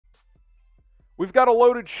We've got a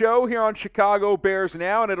loaded show here on Chicago Bears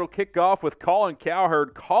Now, and it'll kick off with Colin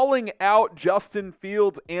Cowherd calling out Justin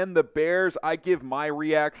Fields and the Bears. I give my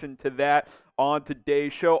reaction to that on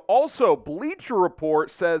today's show. Also, Bleacher Report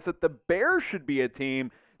says that the Bears should be a team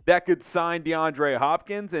that could sign DeAndre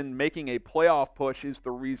Hopkins, and making a playoff push is the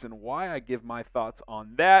reason why. I give my thoughts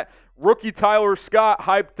on that. Rookie Tyler Scott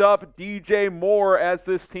hyped up DJ Moore as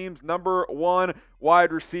this team's number one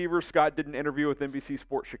wide receiver. Scott did an interview with NBC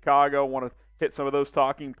Sports Chicago. Want to hit some of those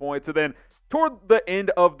talking points. And then toward the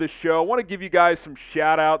end of the show, I want to give you guys some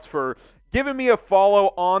shout-outs for giving me a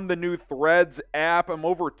follow on the new Threads app. I'm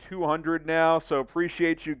over 200 now, so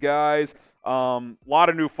appreciate you guys. A lot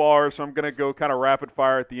of new followers, so I'm going to go kind of rapid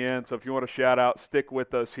fire at the end. So if you want to shout out, stick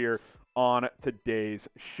with us here on today's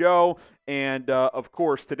show. And, of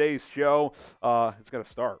course, today's show is going to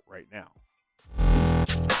start right now.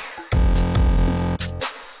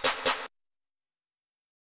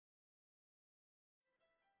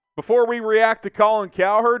 Before we react to Colin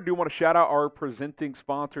Cowherd, do want to shout out our presenting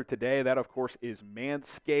sponsor today. That, of course, is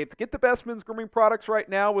Manscaped. Get the best men's grooming products right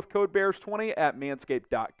now with code BEARS20 at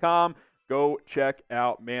manscaped.com. Go check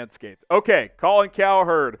out Manscaped. Okay, Colin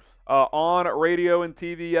Cowherd on radio and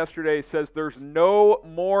TV yesterday says there's no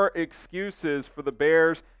more excuses for the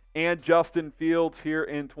Bears and Justin Fields here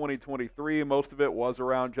in 2023. Most of it was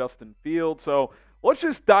around Justin Fields. So let's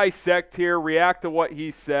just dissect here, react to what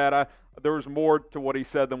he said. There was more to what he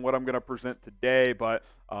said than what I'm going to present today, but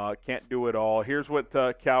can't do it all. Here's what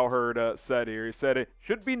Cowherd said here. He said, it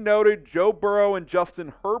should be noted Joe Burrow and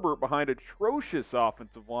Justin Herbert behind atrocious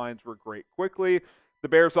offensive lines were great quickly. The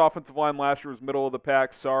Bears' offensive line last year was middle of the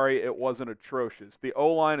pack. Sorry, it wasn't atrocious. The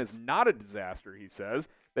O-line is not a disaster, he says.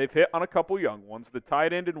 They've hit on a couple young ones. The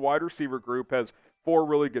tight end and wide receiver group has 4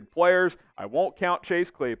 really good players. I won't count Chase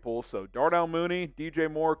Claypool, so Darnell Mooney, DJ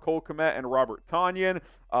Moore, Cole Kmet, and Robert Tonyan.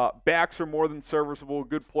 Backs are more than serviceable,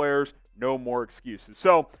 good players, no more excuses.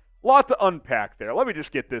 So, a lot to unpack there. Let me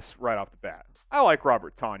just get this right off the bat. I like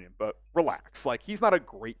Robert Tonyan, but relax. Like, he's not a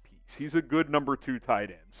great piece. He's a good number 2 tight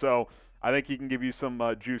end. So, I think he can give you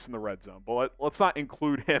some juice in the red zone. But let's not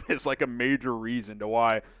include him as like a major reason to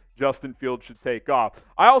why Justin Fields should take off.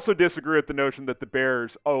 I also disagree with the notion that the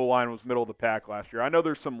Bears' O-line was middle of the pack last year. I know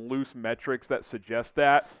there's some loose metrics that suggest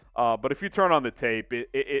that, but if you turn on the tape,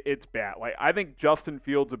 it's bad. Like, I think Justin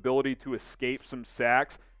Fields' ability to escape some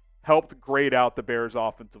sacks helped grade out the Bears'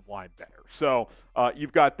 offensive line better. So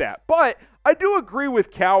you've got that. But I do agree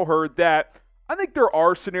with Cowherd that I think there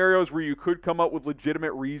are scenarios where you could come up with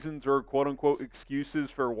legitimate reasons or quote-unquote excuses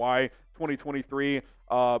for why 2023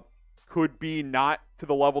 could be not to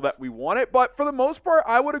the level that we want it. But for the most part,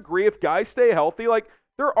 I would agree if guys stay healthy, like,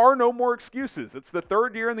 there are no more excuses. It's the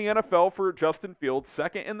 3rd year in the NFL for Justin Fields,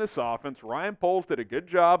 2nd in this offense. Ryan Poles did a good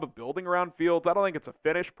job of building around Fields. I don't think it's a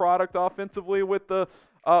finished product offensively with the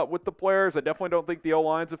players. I definitely don't think the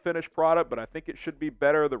O-line's a finished product, but I think it should be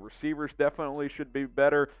better. The receivers definitely should be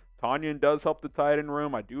better. Tonyan does help the tight end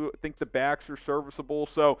room. I do think the backs are serviceable.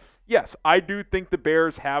 So, yes, I do think the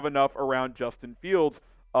Bears have enough around Justin Fields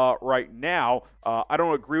right now. I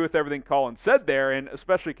don't agree with everything Colin said there, and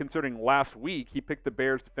especially considering last week he picked the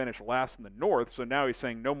Bears to finish last in the North, so now he's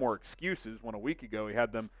saying no more excuses when a week ago he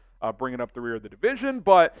had them bringing up the rear of the division.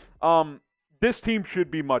 But this team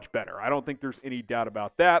should be much better. I don't think there's any doubt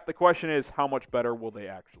about that. The question is, how much better will they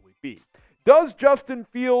actually be? Does Justin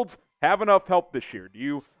Fields have enough help this year? Do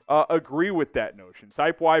you agree with that notion?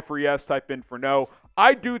 Type Y for yes, type in for no.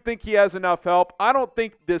 I do think he has enough help. I don't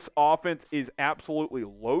think this offense is absolutely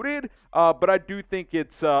loaded, but I do think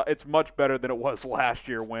it's much better than it was last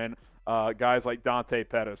year when guys like Dante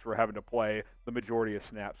Pettis were having to play the majority of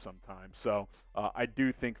snaps sometimes. So I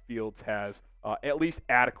do think Fields has at least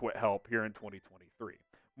adequate help here in 2023.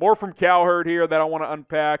 More from Cowherd here that I want to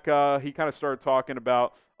unpack. He kind of started talking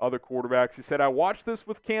about other quarterbacks. He said, I watched this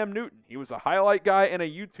with Cam Newton. He was a highlight guy and a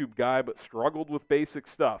YouTube guy, but struggled with basic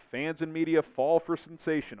stuff. Fans and media fall for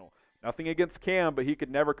sensational. Nothing against Cam, but he could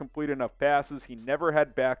never complete enough passes. He never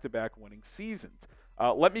had back-to-back winning seasons.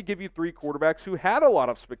 Let me give you 3 quarterbacks who had a lot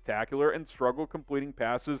of spectacular and struggled completing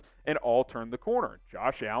passes and all turned the corner.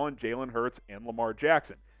 Josh Allen, Jalen Hurts, and Lamar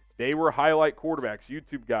Jackson. They were highlight quarterbacks,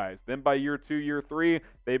 YouTube guys. Then by year 2, year 3,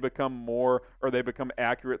 they become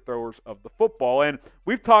accurate throwers of the football. And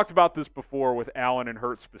we've talked about this before with Allen and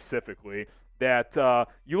Hurts specifically, that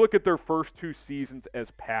you look at their first 2 seasons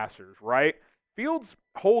as passers, right? Fields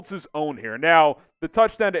holds his own here. Now, the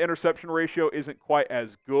touchdown to interception ratio isn't quite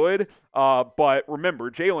as good, but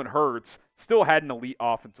remember, Jalen Hurts still had an elite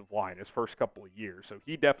offensive line his first couple of years. So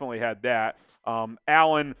he definitely had that.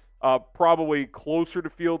 Allen, probably closer to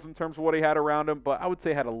Fields in terms of what he had around him, but I would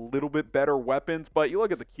say had a little bit better weapons. But you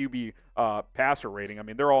look at the QB passer rating, I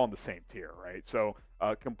mean, they're all in the same tier, right? So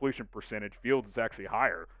completion percentage, Fields is actually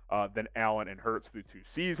higher than Allen and Hurts through 2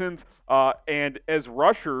 seasons. And as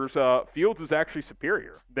rushers, Fields is actually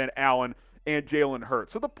superior than Allen and Jalen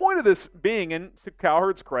Hurts. So the point of this being, and to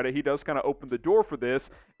Cowherd's credit, he does kind of open the door for this,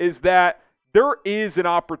 is that there is an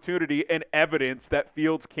opportunity and evidence that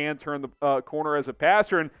Fields can turn the corner as a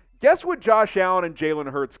passer. And guess what Josh Allen and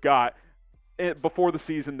Jalen Hurts got before the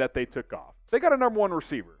season that they took off? They got a number 1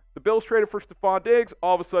 receiver. The Bills traded for Stephon Diggs.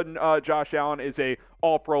 All of a sudden, Josh Allen is a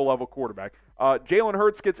all-pro level quarterback. Jalen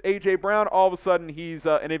Hurts gets A.J. Brown. All of a sudden, he's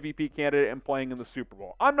an MVP candidate and playing in the Super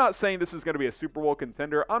Bowl. I'm not saying this is going to be a Super Bowl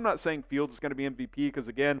contender. I'm not saying Fields is going to be MVP because,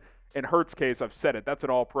 again, in Hurts' case, I've said it, that's an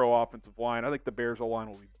all-pro offensive line. I think the Bears' O-line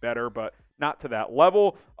will be better, but not to that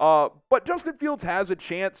level. But Justin Fields has a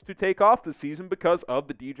chance to take off this season because of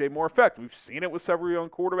the DJ Moore effect. We've seen it with several young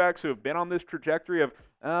quarterbacks who have been on this trajectory of,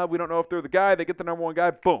 we don't know if they're the guy. They get the number 1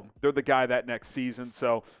 guy. Boom. They're the guy that next season.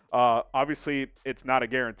 So, obviously, it's not a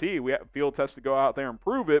guarantee. Fields has to go out there and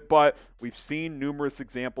prove it, but we've seen numerous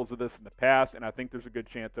examples of this in the past, and I think there's a good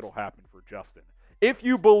chance it'll happen for Justin. If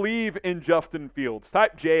you believe in Justin Fields,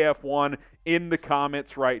 type JF1 in the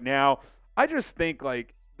comments right now. I just think,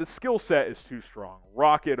 like, the skill set is too strong.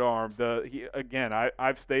 Rocket arm. Again,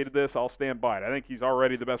 I've stated this. I'll stand by it. I think he's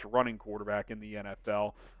already the best running quarterback in the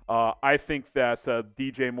NFL. I think that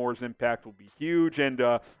DJ Moore's impact will be huge, and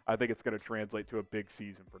I think it's going to translate to a big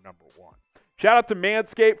season for number 1. Shout out to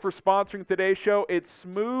Manscaped for sponsoring today's show. It's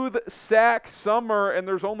Smooth Sack Summer, and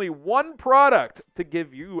there's only one product to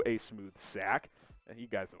give you a smooth sack. And you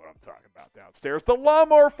guys know what I'm talking about downstairs. The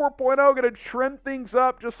Lawnmower 4.0 going to trim things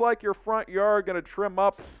up just like your front yard. Going to trim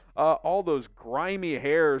up all those grimy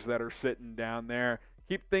hairs that are sitting down there.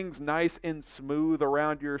 Keep things nice and smooth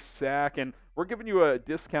around your sack. And we're giving you a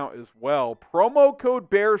discount as well. Promo code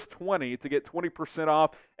BEARS20 to get 20%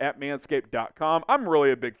 off at manscaped.com. I'm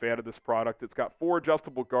really a big fan of this product. It's got 4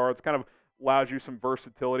 adjustable guards, kind of allows you some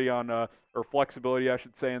versatility on, or flexibility, I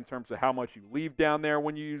should say, in terms of how much you leave down there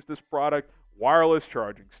when you use this product. Wireless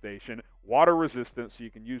charging station, water resistant, so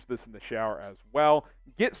you can use this in the shower as well.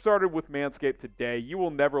 Get started with Manscaped today. You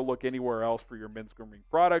will never look anywhere else for your men's grooming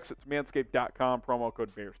products. It's manscaped.com, promo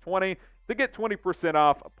code BEARS20 to get 20%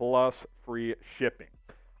 off plus free shipping.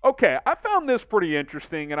 Okay, I found this pretty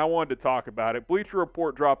interesting, and I wanted to talk about it. Bleacher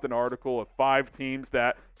Report dropped an article of 5 teams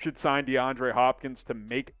that should sign DeAndre Hopkins to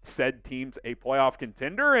make said teams a playoff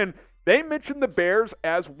contender, and they mentioned the Bears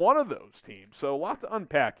as one of those teams. So a lot to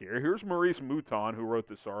unpack here. Here's Maurice Mouton, who wrote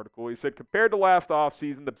this article. He said, compared to last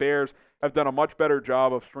offseason, the Bears have done a much better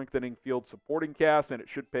job of strengthening field supporting cast, and it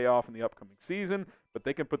should pay off in the upcoming season, but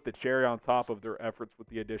they can put the cherry on top of their efforts with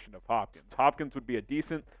the addition of Hopkins. Hopkins would be a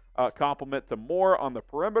decent complement to Moore on the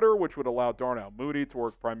perimeter, which would allow Darnell Mooney to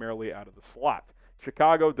work primarily out of the slot.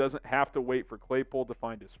 Chicago doesn't have to wait for Claypool to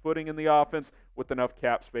find his footing in the offense with enough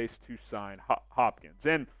cap space to sign Hopkins.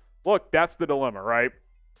 And look, that's the dilemma, right?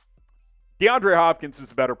 DeAndre Hopkins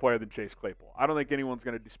is a better player than Chase Claypool. I don't think anyone's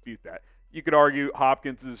going to dispute that. You could argue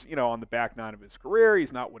Hopkins is, on the back 9 of his career.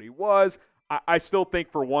 He's not what he was. I still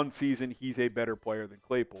think for one season he's a better player than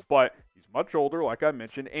Claypool, but he's much older, like I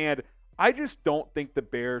mentioned, and I just don't think the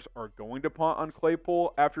Bears are going to punt on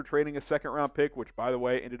Claypool after trading a second-round pick, which, by the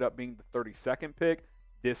way, ended up being the 32nd pick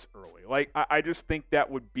this early. Like, I just think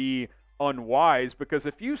that would be unwise because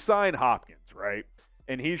if you sign Hopkins, right,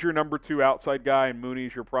 and he's your number 2 outside guy and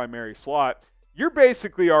Mooney's your primary slot, you're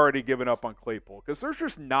basically already giving up on Claypool because there's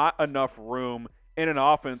just not enough room in an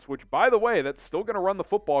offense, which, by the way, that's still going to run the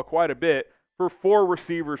football quite a bit, for 4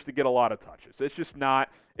 receivers to get a lot of touches. It's just not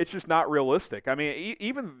realistic. I mean,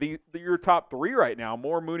 even your top 3 right now,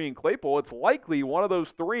 Moore, Mooney, and Claypool, it's likely one of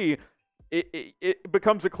those 3, it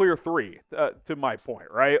becomes a clear 3, to my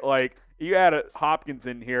point, right? Like, you add Hopkins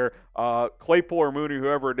in here, Claypool or Mooney,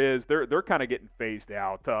 whoever it is, they're kind of getting phased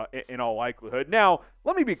out in all likelihood. Now,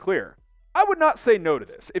 let me be clear. I would not say no to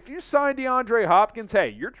this. If you sign DeAndre Hopkins, hey,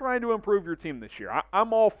 you're trying to improve your team this year.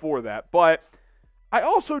 I'm all for that, but I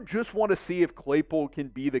also just want to see if Claypool can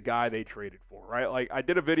be the guy they traded for, right? Like, I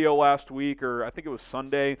did a video last week, or I think it was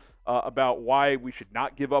Sunday, about why we should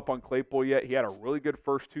not give up on Claypool yet. He had a really good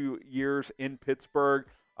first 2 years in Pittsburgh.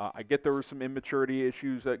 I get there were some immaturity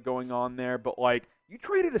issues going on there, but, like, you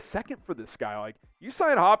traded a second for this guy. Like, you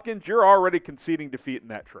sign Hopkins, you're already conceding defeat in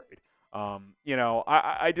that trade. I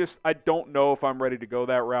don't know if I'm ready to go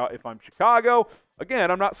that route if I'm Chicago. Again,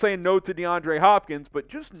 I'm not saying no to DeAndre Hopkins, but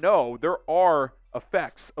just know there are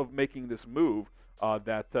effects of making this move.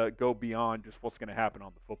 that go beyond just what's going to happen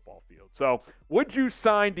on the football field. So would you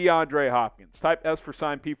sign DeAndre Hopkins? Type S for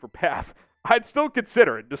sign, P for pass. I'd still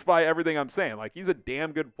consider it, despite everything I'm saying. Like, he's a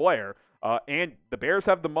damn good player, and the Bears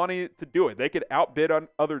have the money to do it. They could outbid on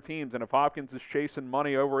other teams, and if Hopkins is chasing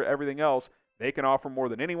money over everything else, they can offer more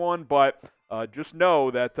than anyone. But just know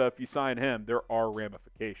that if you sign him, there are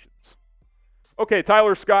ramifications. Okay,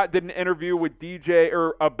 Tyler Scott did an interview with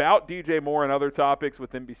about DJ Moore and other topics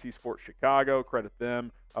with NBC Sports Chicago. Credit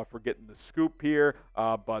them for getting the scoop here.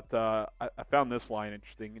 But I found this line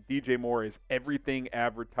interesting. DJ Moore is everything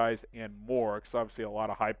advertised and more, because obviously a lot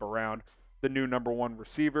of hype around the new number one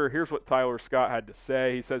receiver. Here's what Tyler Scott had to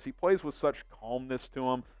say. He says he plays with such calmness to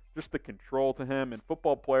him, just the control to him. And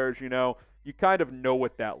football players, you kind of know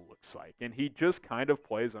what that looks like. And he just kind of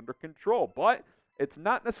plays under control. But it's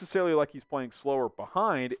not necessarily like he's playing slower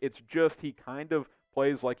behind. It's just he kind of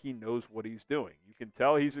plays like he knows what he's doing. You can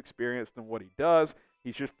tell he's experienced in what he does.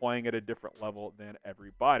 He's just playing at a different level than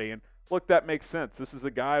everybody. And look, that makes sense. This is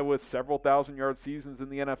a guy with several thousand-yard seasons in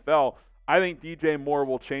the NFL. I think DJ Moore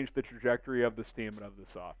will change the trajectory of this team and of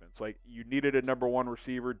this offense. Like, you needed a number one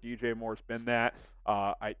receiver. DJ Moore's been that.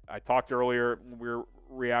 I talked earlier when we were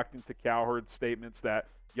reacting to Cowherd's statements that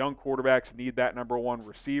young quarterbacks need that number one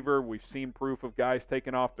receiver. We've seen proof of guys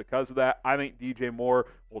taking off because of that. I think DJ Moore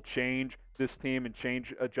will change this team and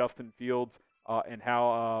change Justin Fields and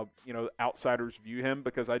how outsiders view him,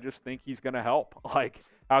 because I just think he's going to help. Like,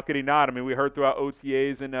 how could he not? I mean, we heard throughout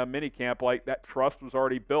OTAs and minicamp, like, that trust was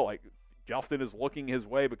already built. Like, Justin is looking his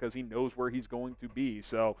way because he knows where he's going to be.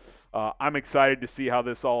 So I'm excited to see how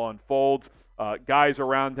this all unfolds. Guys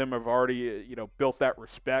around him have already, built that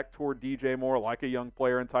respect toward DJ Moore, like a young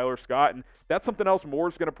player in Tyler Scott, and that's something else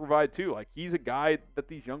Moore's going to provide too. Like, he's a guy that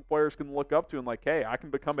these young players can look up to and like, hey, I can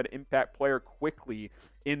become an impact player quickly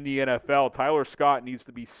in the NFL. Tyler Scott needs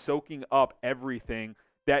to be soaking up everything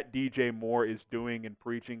that DJ Moore is doing and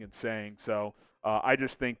preaching and saying. So I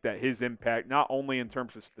just think that his impact, not only in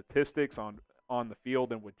terms of statistics on the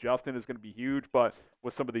field and with Justin, is going to be huge, but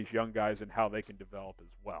with some of these young guys and how they can develop as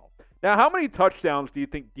well. Now, how many touchdowns do you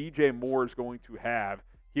think DJ Moore is going to have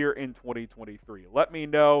here in 2023? Let me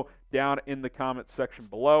know down in the comments section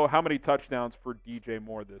below. How many touchdowns for DJ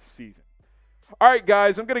Moore this season? All right,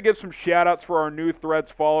 guys, I'm going to give some shout-outs for our new Threads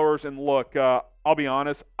followers. And look, I'll be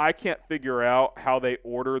honest, I can't figure out how they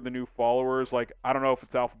order the new followers. Like, I don't know if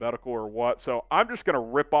it's alphabetical or what. So I'm just going to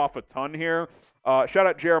rip off a ton here. Shout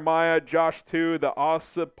out Jeremiah, Josh 2, the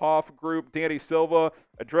Osipov group, Danny Silva,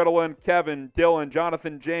 Adrenaline, Kevin, Dylan,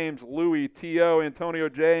 Jonathan James, Louis, T.O., Antonio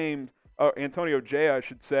J, I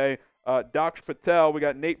should say, Daksh Patel. We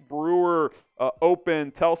got Nate Brewer,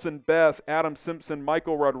 Open, Telson Bess, Adam Simpson,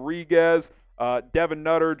 Michael Rodriguez, Devin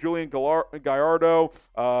Nutter, Julian Gallardo,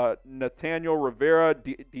 Nathaniel Rivera,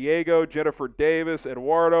 Diego, Jennifer Davis,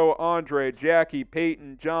 Eduardo, Andre, Jackie,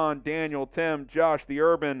 Peyton, John, Daniel, Tim, Josh, the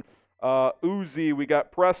Urban, Uzi. We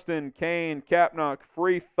got Preston, Kane, Capnock,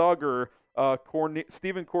 Free Thugger,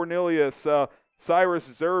 Stephen Cornelius, Cyrus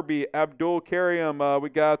Zerby, Abdul Karim. We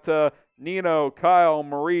got Nino, Kyle,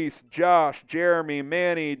 Maurice, Josh, Jeremy,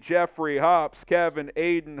 Manny, Jeffrey, Hops, Kevin,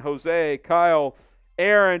 Aiden, Jose, Kyle,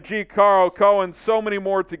 Aaron, G. Carl, Cohen, so many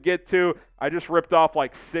more to get to. I just ripped off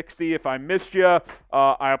like 60. If I missed you,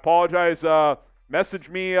 I apologize. Message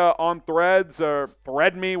me on Threads or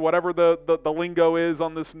thread me, whatever the lingo is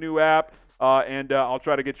on this new app, and I'll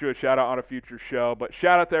try to get you a shout-out on a future show. But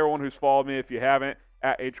shout-out to everyone who's followed me. If you haven't,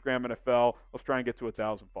 at HGramNFL. Let's try and get to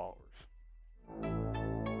 1,000 followers.